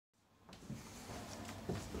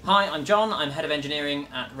Hi, I'm John. I'm Head of Engineering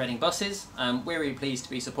at Reading Buses. We're really pleased to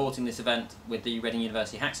be supporting this event with the Reading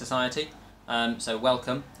University Hack Society, so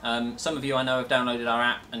welcome. Some of you I know have downloaded our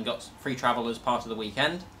app and got free travel as part of the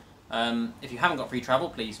weekend. If you haven't got free travel,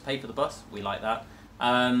 please pay for the bus, we like that.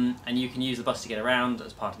 And you can use the bus to get around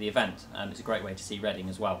as part of the event. It's a great way to see Reading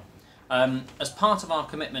as well. As part of our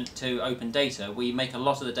commitment to open data, we make a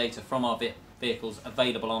lot of the data from our vehicles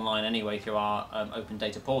available online anyway through our open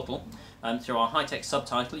data portal. Through our high-tech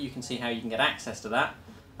subtitle, you can see how you can get access to that.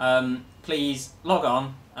 Please log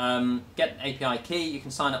on, get an API key, you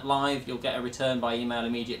can sign up live, you'll get a return by email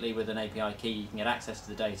immediately with an API key, you can get access to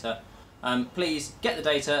the data. Please get the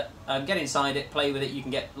data, get inside it, play with it, you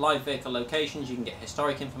can get live vehicle locations, you can get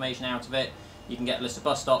historic information out of it, you can get a list of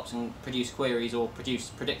bus stops and produce queries or produce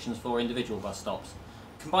predictions for individual bus stops.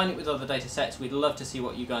 Combine it with other data sets, we'd love to see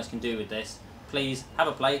what you guys can do with this. Please have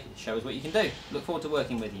a play, show us what you can do. Look forward to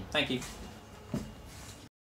working with you. Thank you.